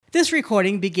This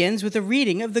recording begins with a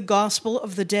reading of the Gospel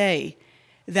of the day.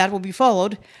 That will be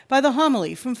followed by the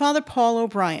homily from Father Paul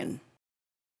O'Brien.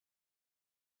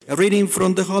 A reading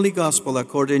from the Holy Gospel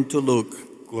according to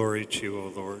Luke. Glory to you, O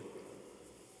Lord.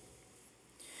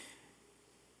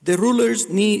 The rulers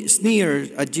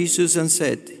sneered at Jesus and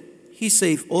said, "He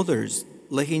saved others,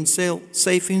 let him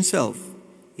save himself,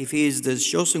 if he is the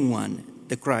chosen one,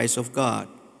 the Christ of God."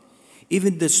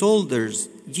 Even the soldiers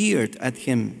jeered at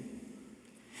him.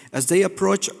 As they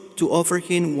approached to offer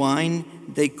him wine,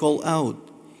 they called out,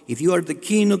 "If you are the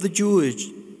king of the Jews,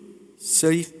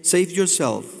 save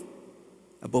yourself."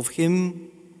 Above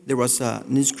him there was an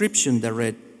inscription that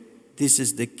read, "This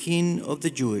is the King of the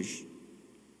Jews."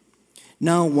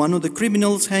 Now one of the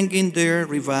criminals hanging there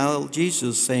reviled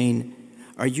Jesus, saying,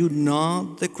 "Are you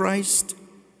not the Christ?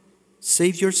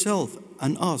 Save yourself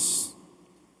and us."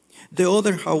 The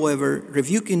other, however,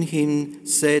 rebuking him,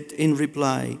 said in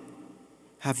reply,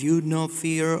 "Have you no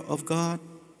fear of God?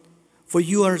 For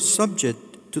you are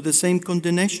subject to the same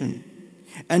condemnation.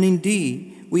 And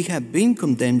indeed, we have been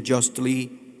condemned justly,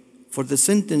 for the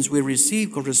sentence we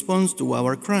receive corresponds to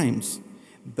our crimes.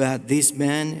 But this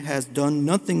man has done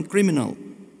nothing criminal."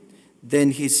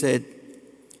 Then he said,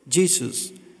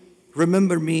 "Jesus,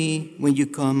 remember me when you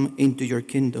come into your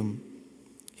kingdom."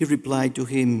 He replied to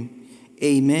him,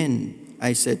 "Amen,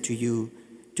 I said to you,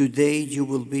 today you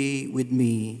will be with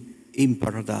me in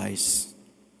paradise."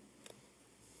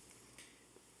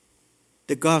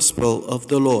 The Gospel of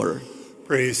the Lord.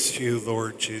 Praise to you,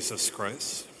 Lord Jesus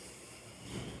Christ.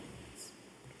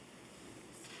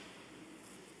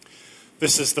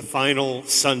 This is the final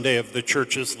Sunday of the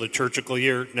Church's liturgical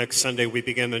year. Next Sunday, we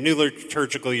begin a new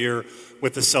liturgical year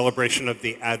with the celebration of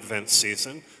the Advent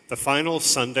season. The final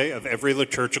Sunday of every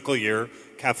liturgical year,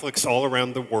 Catholics all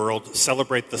around the world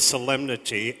celebrate the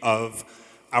solemnity of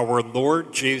our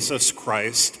Lord Jesus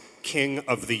Christ, King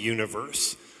of the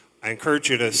universe. I encourage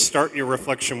you to start your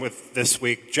reflection with this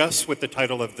week just with the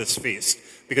title of this feast,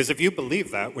 because if you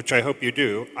believe that, which I hope you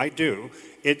do, I do,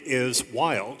 it is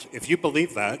wild. If you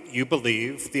believe that, you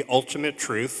believe the ultimate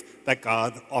truth that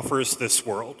God offers this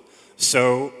world.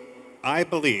 So I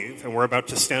believe, and we're about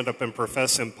to stand up and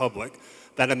profess in public,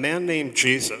 that a man named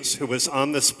Jesus, who was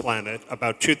on this planet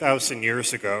about 2,000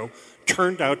 years ago,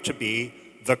 turned out to be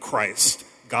the Christ,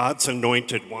 God's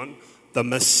anointed one, the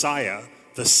Messiah,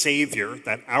 the Savior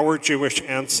that our Jewish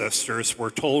ancestors were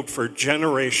told for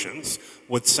generations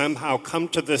would somehow come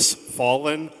to this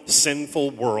fallen,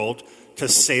 sinful world to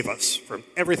save us from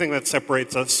everything that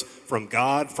separates us from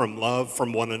God, from love,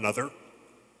 from one another.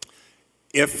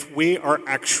 If we are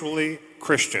actually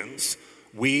Christians,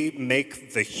 we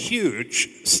make the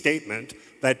huge statement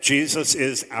that Jesus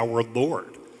is our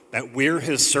Lord, that we're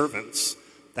his servants,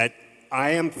 that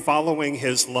I am following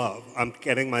his love. I'm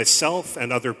getting myself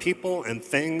and other people and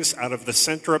things out of the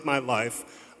center of my life.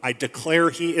 I declare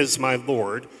he is my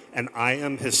Lord, and I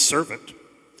am his servant.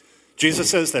 Jesus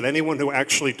says that anyone who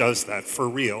actually does that for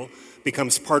real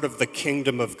becomes part of the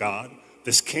kingdom of God.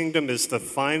 This kingdom is the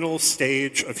final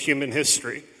stage of human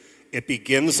history. It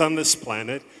begins on this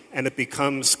planet, and it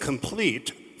becomes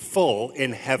complete, full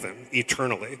in heaven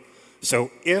eternally.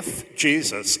 So if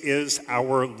Jesus is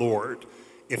our Lord,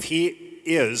 if he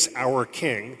is our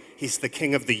king, he's the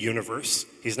king of the universe.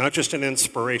 He's not just an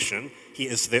inspiration. He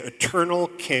is the eternal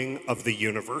king of the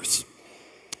universe.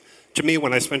 To me,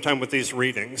 when I spend time with these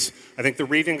readings, I think the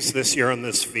readings this year on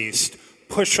this feast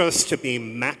push us to be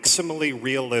maximally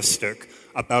realistic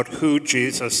about who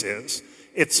Jesus is.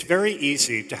 It's very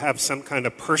easy to have some kind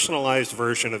of personalized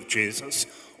version of Jesus,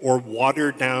 or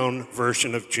watered down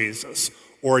version of Jesus,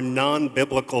 or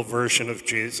non-biblical version of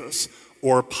Jesus,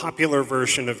 or popular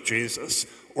version of Jesus,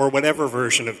 or whatever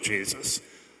version of Jesus.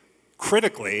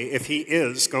 Critically, if he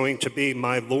is going to be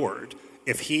my Lord,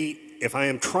 if I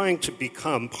am trying to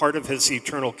become part of his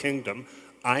eternal kingdom,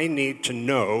 I need to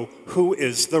know who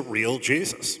is the real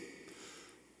Jesus.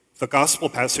 The gospel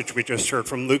passage we just heard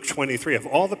from Luke 23, of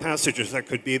all the passages that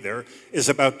could be there, is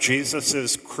about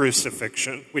Jesus'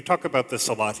 crucifixion. We talk about this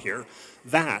a lot here.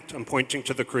 That, I'm pointing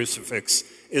to the crucifix,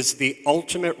 is the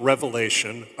ultimate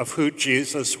revelation of who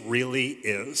Jesus really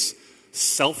is.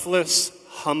 Selfless,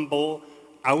 humble,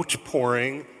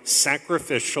 outpouring,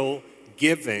 sacrificial,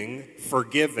 giving,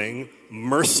 forgiving,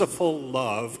 merciful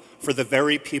love for the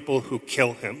very people who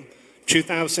kill him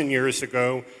 2,000 years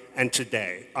ago and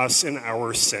today, us in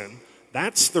our sin.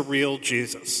 That's the real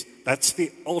Jesus. That's the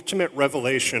ultimate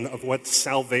revelation of what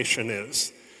salvation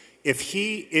is. If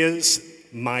he is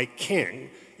my king,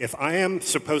 if I am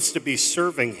supposed to be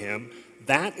serving him,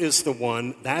 that is the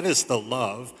one, that is the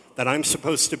love that I'm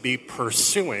supposed to be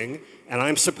pursuing and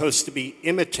I'm supposed to be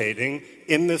imitating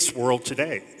in this world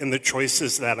today, in the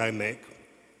choices that I make.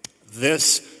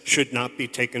 This should not be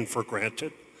taken for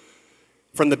granted.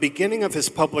 From the beginning of his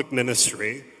public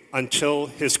ministry until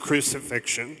his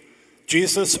crucifixion,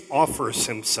 Jesus offers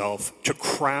himself to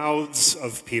crowds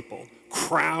of people,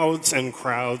 crowds and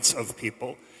crowds of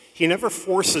people. He never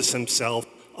forces himself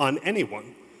on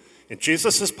anyone. In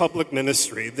Jesus' public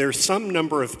ministry, there's some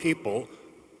number of people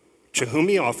to whom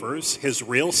he offers his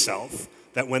real self,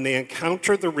 that when they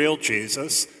encounter the real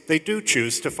Jesus, they do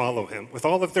choose to follow him. With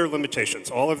all of their limitations,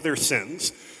 all of their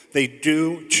sins, they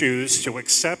do choose to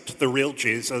accept the real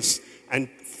Jesus and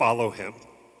follow him.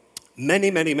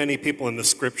 Many, many, many people in the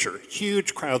scripture,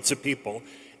 huge crowds of people,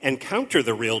 encounter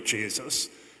the real Jesus,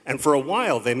 and for a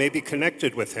while they may be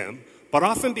connected with him, but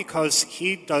often because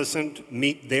he doesn't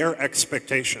meet their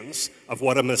expectations of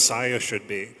what a Messiah should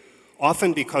be,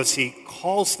 often because he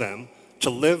calls them to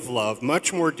live love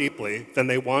much more deeply than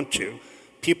they want to.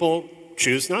 People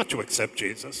choose not to accept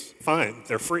Jesus. Fine,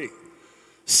 they're free.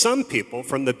 Some people,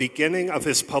 from the beginning of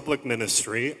his public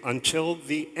ministry until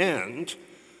the end,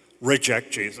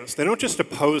 reject Jesus. They don't just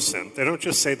oppose him. They don't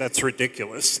just say that's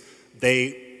ridiculous.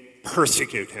 They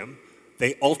persecute him.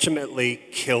 They ultimately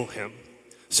kill him.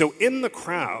 So in the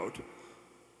crowd,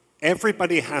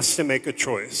 everybody has to make a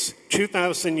choice.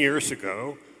 2,000 years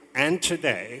ago and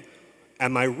today,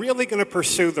 am I really going to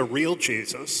pursue the real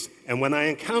Jesus? And when I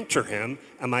encounter him,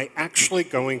 am I actually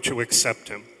going to accept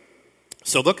him?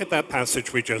 So look at that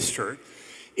passage we just heard.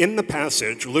 In the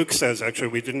passage, Luke says, actually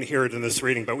we didn't hear it in this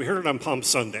reading, but we heard it on Palm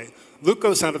Sunday. Luke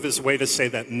goes out of his way to say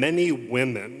that many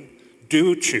women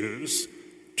do choose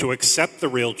to accept the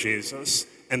real Jesus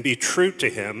and be true to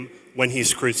him when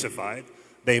he's crucified.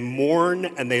 They mourn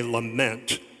and they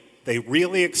lament. They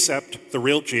really accept the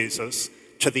real Jesus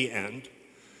to the end.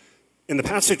 In the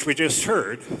passage we just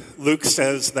heard, Luke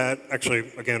says that,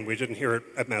 actually, again, we didn't hear it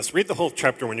at Mass. Read the whole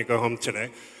chapter when you go home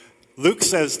today. Luke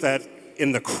says that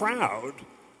in the crowd,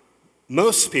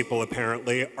 most people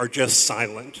apparently are just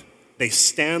silent. They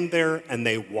stand there and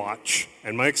they watch.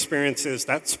 And my experience is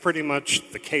that's pretty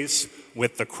much the case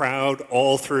with the crowd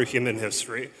all through human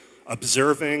history,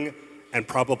 observing and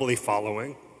probably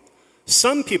following.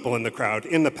 Some people in the crowd,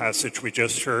 in the passage we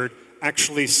just heard,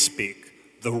 actually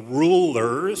speak. The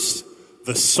rulers,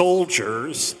 the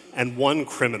soldiers, and one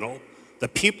criminal, the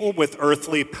people with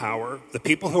earthly power, the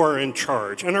people who are in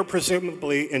charge and are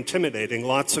presumably intimidating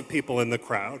lots of people in the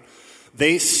crowd,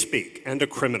 they speak, and a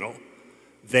criminal.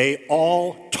 They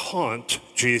all taunt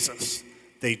Jesus.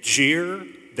 They jeer,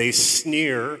 they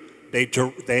sneer,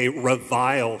 they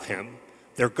revile him.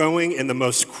 They're going in the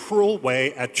most cruel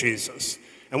way at Jesus.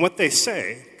 And what they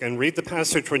say, and read the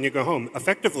passage when you go home,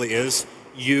 effectively is,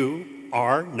 you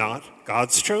are not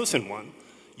God's chosen one.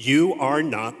 You are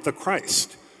not the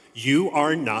Christ. You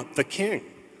are not the King.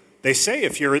 They say,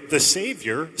 if you're the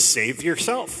Savior, save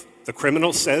yourself. The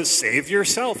criminal says, save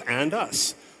yourself and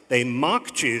us. They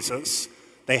mock Jesus.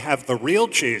 They have the real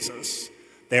Jesus.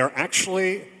 They are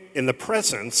actually in the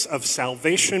presence of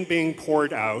salvation being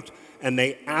poured out, and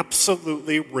they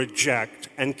absolutely reject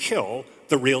and kill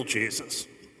the real Jesus.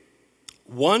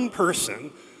 One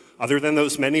person, other than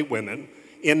those many women,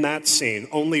 in that scene,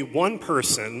 only one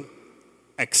person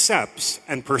accepts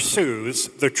and pursues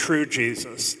the true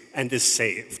Jesus and is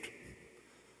saved.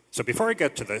 So before I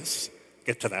get to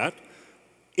that,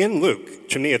 in Luke,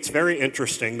 to me it's very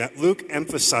interesting that Luke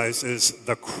emphasizes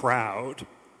the crowd,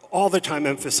 all the time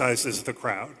emphasizes the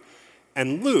crowd.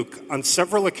 And Luke, on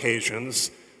several occasions,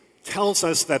 tells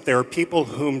us that there are people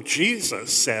whom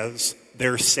Jesus says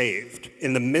they're saved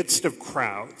in the midst of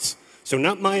crowds. So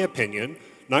not my opinion,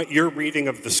 not your reading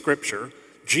of the scripture.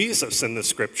 Jesus in the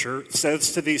scripture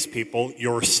says to these people,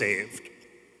 you're saved.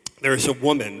 There's a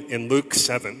woman in Luke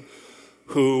 7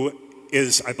 who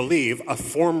is, I believe, a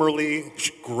formerly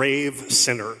grave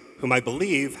sinner, whom I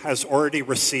believe has already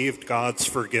received God's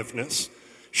forgiveness.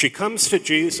 She comes to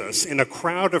Jesus in a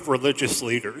crowd of religious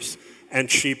leaders,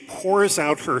 and she pours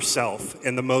out herself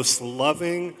in the most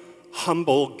loving,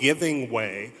 humble, giving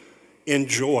way in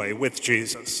joy with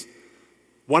Jesus.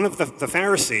 One of the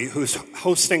Pharisee who's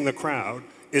hosting the crowd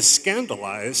is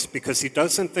scandalized because he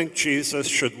doesn't think Jesus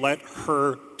should let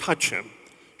her touch him.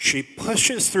 She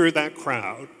pushes through that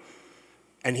crowd,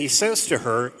 and he says to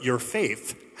her, your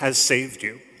faith has saved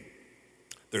you.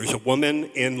 There's a woman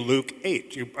in Luke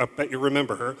 8, I bet you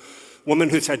remember her, woman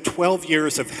who's had 12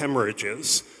 years of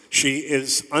hemorrhages. She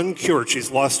is uncured.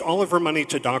 She's lost all of her money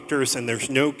to doctors, and there's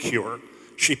no cure.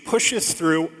 She pushes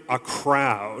through a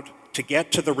crowd to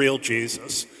get to the real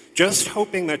Jesus, just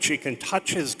hoping that she can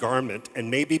touch his garment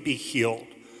and maybe be healed.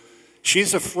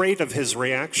 She's afraid of his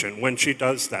reaction when she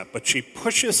does that, but she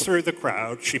pushes through the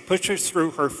crowd, she pushes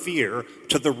through her fear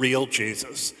to the real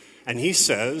Jesus. And he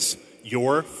says,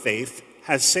 "Your faith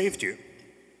has saved you."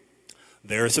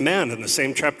 There's a man in the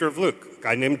same chapter of Luke, a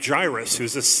guy named Jairus,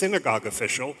 who's a synagogue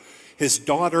official. His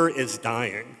daughter is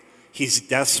dying. He's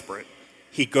desperate.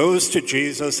 He goes to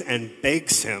Jesus and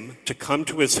begs him to come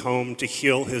to his home to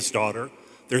heal his daughter.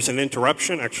 There's an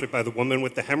interruption, actually, by the woman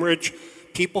with the hemorrhage.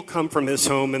 People come from his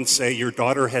home and say, "Your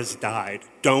daughter has died.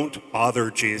 Don't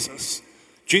bother Jesus."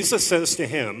 Jesus says to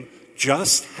him,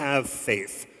 "Just have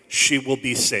faith. She will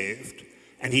be saved."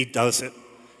 And he does it.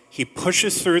 He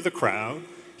pushes through the crowd.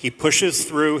 He pushes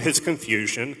through his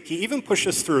confusion. He even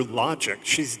pushes through logic.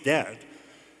 She's dead.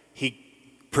 He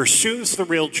pursues the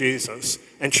real Jesus,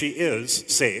 and she is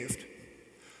saved.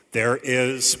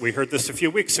 We heard this a few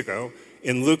weeks ago,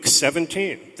 in Luke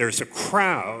 17, there's a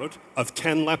crowd of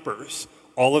 10 lepers,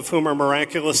 all of whom are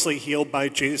miraculously healed by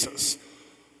Jesus.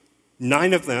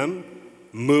 9 of them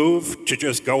move to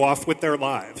just go off with their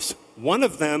lives. One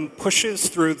of them pushes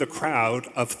through the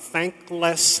crowd of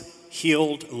thankless,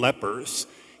 healed lepers.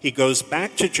 He goes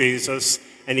back to Jesus,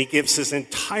 and he gives his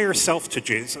entire self to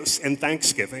Jesus in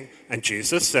thanksgiving. And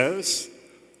Jesus says,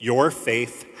 "Your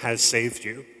faith has saved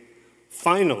you."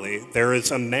 Finally, there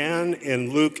is a man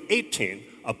in Luke 18,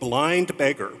 a blind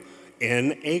beggar,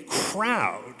 in a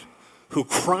crowd who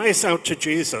cries out to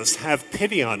Jesus, "Have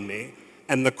pity on me."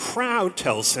 And the crowd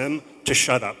tells him to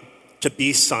shut up, to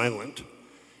be silent.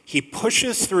 He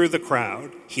pushes through the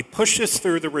crowd. He pushes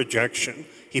through the rejection.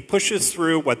 He pushes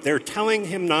through what they're telling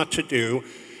him not to do,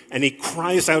 and he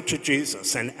cries out to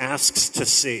Jesus and asks to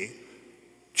see.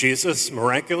 Jesus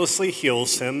miraculously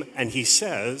heals him, and he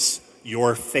says,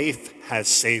 "Your faith has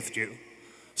saved you."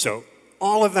 So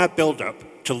all of that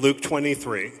buildup to Luke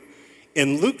 23.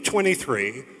 In Luke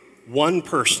 23, one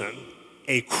person,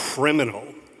 a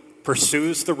criminal,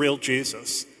 pursues the real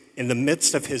Jesus in the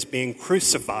midst of his being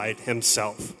crucified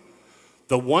himself.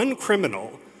 The one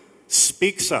criminal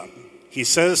speaks up. He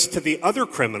says to the other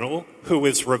criminal who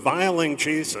is reviling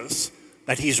Jesus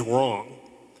that he's wrong.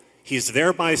 He's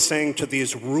thereby saying to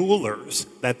these rulers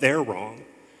that they're wrong.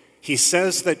 He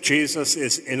says that Jesus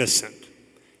is innocent.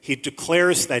 He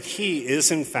declares that he is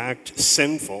in fact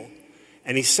sinful.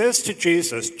 And he says to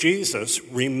Jesus, "Jesus,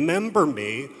 remember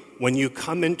me when you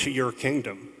come into your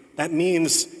kingdom." That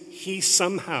means he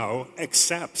somehow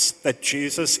accepts that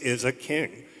Jesus is a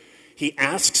king. He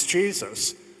asks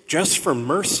Jesus, "Just for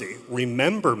mercy,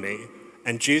 remember me."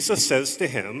 And Jesus says to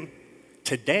him,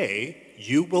 "Today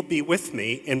you will be with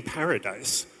me in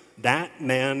paradise." That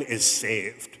man is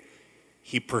saved.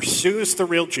 He pursues the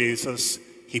real Jesus.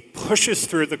 He pushes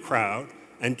through the crowd,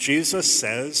 and Jesus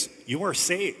says, "You are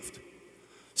saved."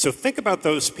 So think about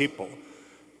those people.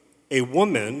 A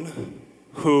woman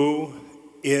who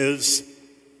is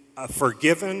a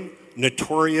forgiven,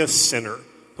 notorious sinner,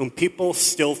 whom people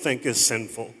still think is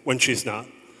sinful when she's not.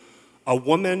 A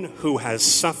woman who has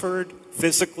suffered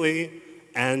physically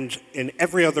and in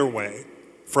every other way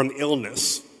from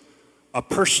illness. A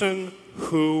person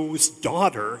whose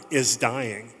daughter is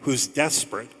dying, who's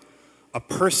desperate. A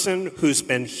person who's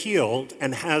been healed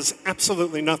and has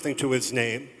absolutely nothing to his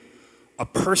name. A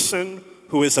person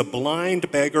who is a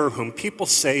blind beggar whom people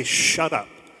say, "Shut up."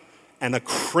 And a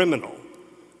criminal.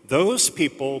 Those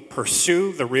people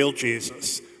pursue the real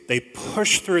Jesus. They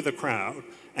push through the crowd,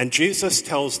 and Jesus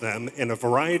tells them in a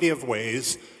variety of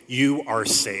ways, "You are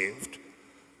saved."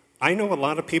 I know a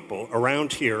lot of people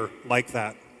around here like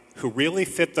that, who really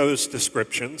fit those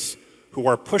descriptions, who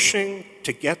are pushing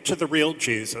to get to the real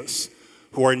Jesus,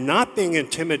 who are not being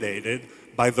intimidated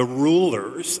by the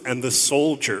rulers and the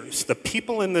soldiers, the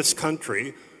people in this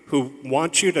country who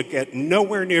want you to get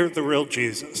nowhere near the real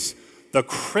Jesus, the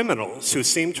criminals who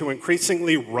seem to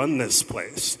increasingly run this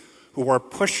place, who are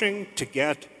pushing to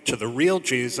get to the real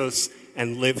Jesus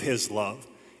and live his love.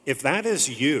 If that is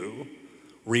you,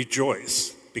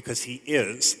 rejoice, because he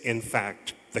is, in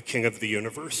fact, the King of the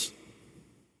universe.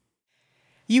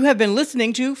 You have been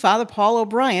listening to Father Paul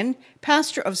O'Brien,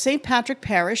 pastor of St. Patrick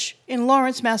Parish in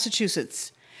Lawrence,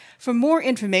 Massachusetts. For more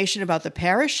information about the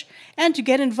parish and to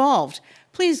get involved,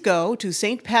 please go to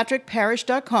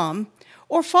stpatrickparish.com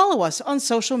or follow us on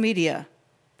social media.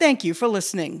 Thank you for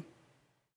listening.